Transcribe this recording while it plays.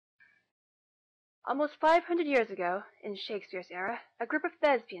Almost 500 years ago, in Shakespeare's era, a group of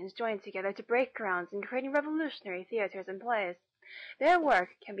thespians joined together to break grounds in creating revolutionary theaters and plays. Their work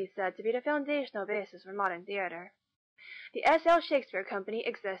can be said to be the foundational basis for modern theater. The S.L. Shakespeare Company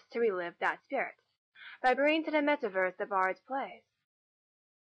exists to relive that spirit, by bringing to the metaverse the Bard's plays.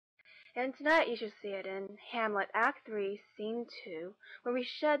 And tonight you should see it in Hamlet Act 3, Scene 2, where we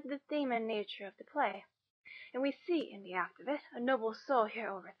shed the theme and nature of the play. And we see, in the act of it, a noble soul here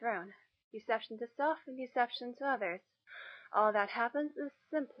overthrown. Deception to self and deception to others. All that happens is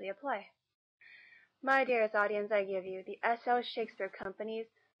simply a play. My dearest audience, I give you the S.L. Shakespeare Company's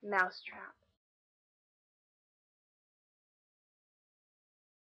Mousetrap.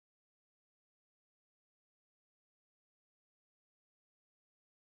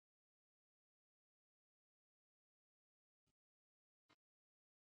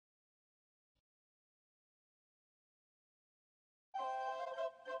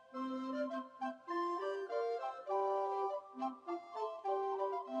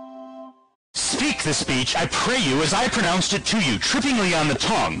 Speak the speech, I pray you, as I pronounced it to you, trippingly on the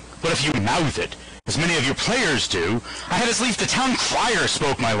tongue. But if you mouth it, as many of your players do, I had as lief the town crier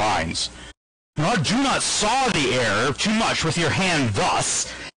spoke my lines. Nor do not saw the air too much with your hand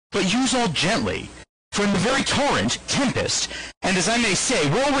thus, but use all gently. For in the very torrent, tempest, and as I may say,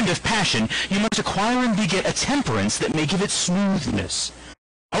 whirlwind of passion, you must acquire and beget a temperance that may give it smoothness.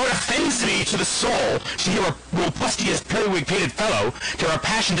 How it offends me to the soul to hear a robustious periwig-pated fellow tear our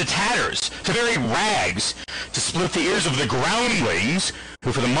passion to tatters, to very rags, to split the ears of the groundlings,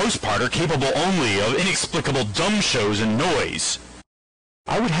 who for the most part are capable only of inexplicable dumb shows and noise.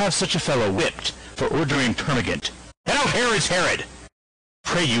 I would have such a fellow whipped for ordering termagant. And out Herod's Herod!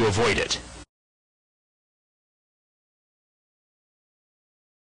 Pray you avoid it.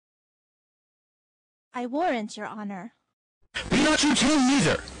 I warrant, your honor. Be not too tame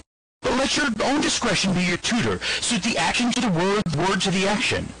neither, but let your own discretion be your tutor. Suit the action to the word, word to the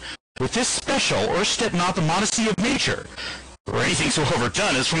action. With this special, o'erstep not the modesty of nature, or anything so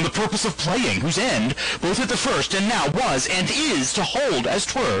overdone as from the purpose of playing, whose end, both at the first and now, was and is to hold, as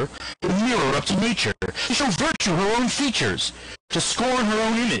 'twere, the mirror up to nature, to show virtue her own features, to scorn her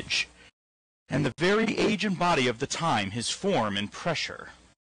own image, and the very age and body of the time his form and pressure.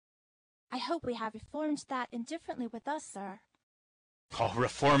 I hope we have reformed that indifferently with us, sir. Oh,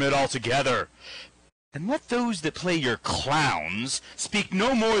 reform it altogether. And let those that play your clowns speak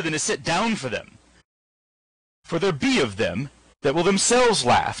no more than to sit down for them. For there be of them that will themselves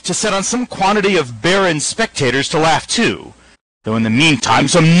laugh, to set on some quantity of barren spectators to laugh too, though in the meantime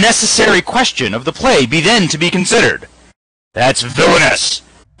some necessary question of the play be then to be considered. That's villainous,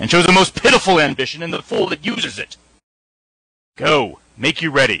 and shows a most pitiful ambition in the fool that uses it. Go, make you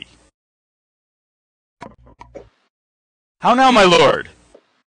ready. How now, my lord?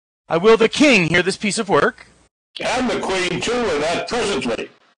 Will the king hear this piece of work? And the queen too, and that presently.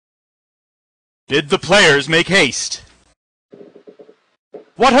 Bid the players make haste.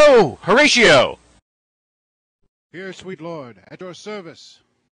 What ho, Horatio! Here, sweet lord, at your service.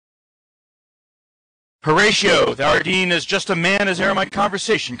 Horatio, thou art e'en as just a man as e'er my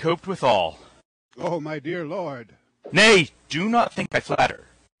conversation coped withal. Oh, my dear lord. Nay, do not think I flatter.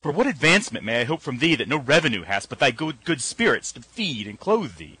 For what advancement may I hope from thee that no revenue hast but thy good spirits to feed and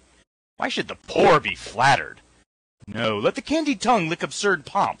clothe thee? Why should the poor be flattered? No, let the candied tongue lick absurd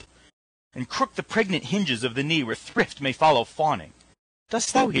pomp, and crook the pregnant hinges of the knee where thrift may follow fawning.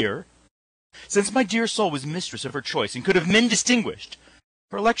 Dost thou hear? Since my dear soul was mistress of her choice, and could have men distinguished,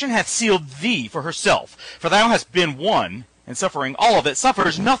 her election hath sealed thee for herself, for thou hast been one, and suffering all that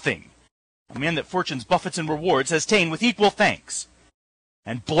suffers nothing. A man that fortune's buffets and rewards has ta'en with equal thanks.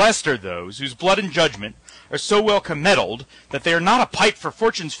 And blessed are those whose blood and judgment are so well commeddled that they are not a pipe for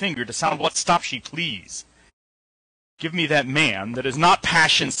fortune's finger to sound what stop she please. Give me that man that is not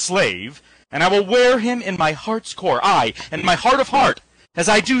passion's slave, and I will wear him in my heart's core, aye, and my heart of heart, as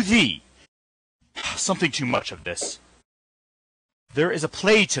I do thee. Something too much of this. There is a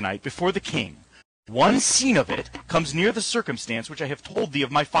play tonight before the king. One scene of it comes near the circumstance which I have told thee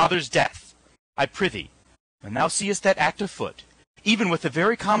of my father's death. I prithee, when thou seest that act afoot, even with the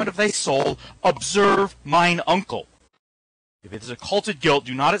very comment of thy soul, observe mine uncle. If it is occulted guilt,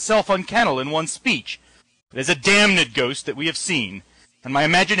 do not itself uncannel in one speech. It is a damned ghost that we have seen, and my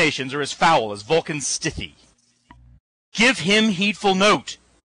imaginations are as foul as Vulcan's stithy. Give him heedful note,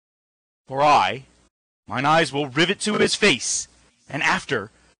 for mine eyes will rivet to his face, and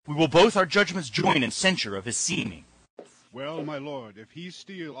after, we will both our judgments join in censure of his seeming. Well, my lord, if he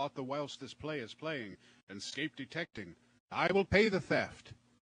steal aught the whilst this play is playing, and scape detecting, I will pay the theft.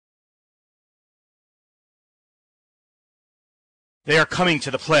 They are coming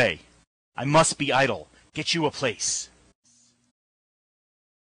to the play. I must be idle. Get you a place.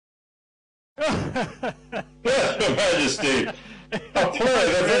 Majesty, a play,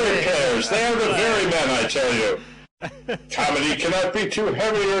 the very pairs. They are the very men, I tell you. Comedy cannot be too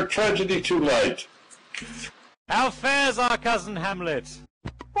heavy or tragedy too light. How fares our cousin Hamlet?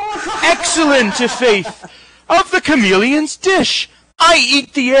 Excellent, i' faith. Of the chameleon's dish, I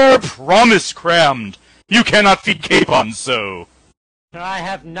eat the air promise crammed. You cannot feed capon so. I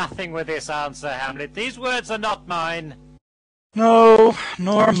have nothing with this answer, Hamlet. These words are not mine. No,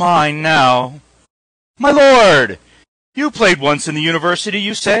 nor mine now. My lord, you played once in the university,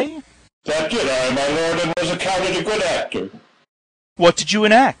 you say? That did I, my lord, and was accounted a good actor. What did you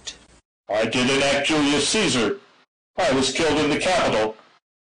enact? I did enact Julius Caesar. I was killed in the Capitol.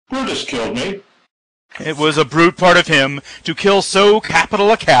 Brutus killed me. It was a brute part of him to kill so capital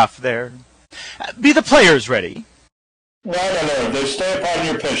a calf there. Be the players ready? Why, my lord, they stay upon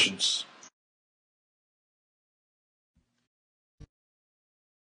your patience.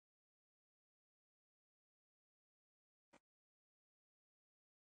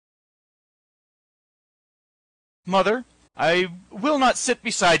 Mother, I will not sit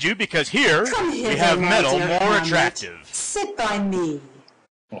beside you because here we have metal more Hamlet. attractive. Sit by me.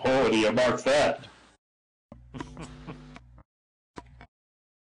 Oh, do you mark that?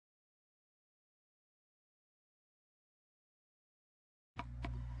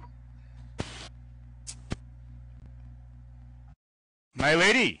 My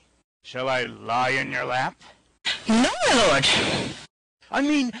lady, shall I lie in your lap? No, my lord. I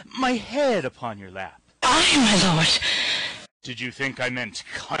mean, my head upon your lap. Aye, my lord. Did you think I meant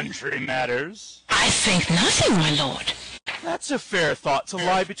country matters? I think nothing, my lord. That's a fair thought to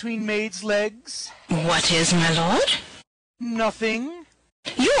lie between maids' legs. What is, my lord? Nothing.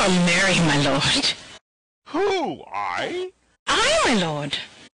 You are merry, my lord. Who, I? Aye, my lord.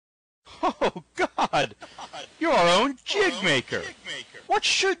 Oh, God! You're our own jig-maker. What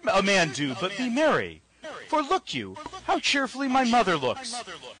should a man do but be merry? For look you, how cheerfully my mother looks,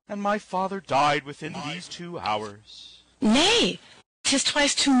 and my father died within these 2 hours. Nay, 'tis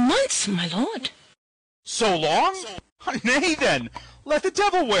twice 2 months, my lord. So long? Nay, then, let the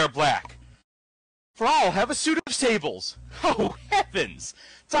devil wear black. For I'll have a suit of sables. Oh, heavens!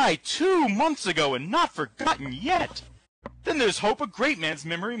 Died 2 months ago and not forgotten yet. Then there's hope a great man's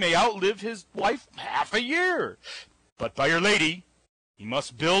memory may outlive his wife half a year. But by your lady, he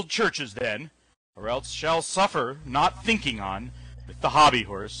must build churches then, or else shall suffer not thinking on with the hobby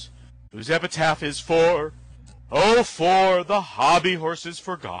horse, whose epitaph is for, oh, for the hobby horse is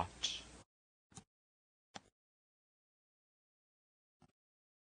forgot.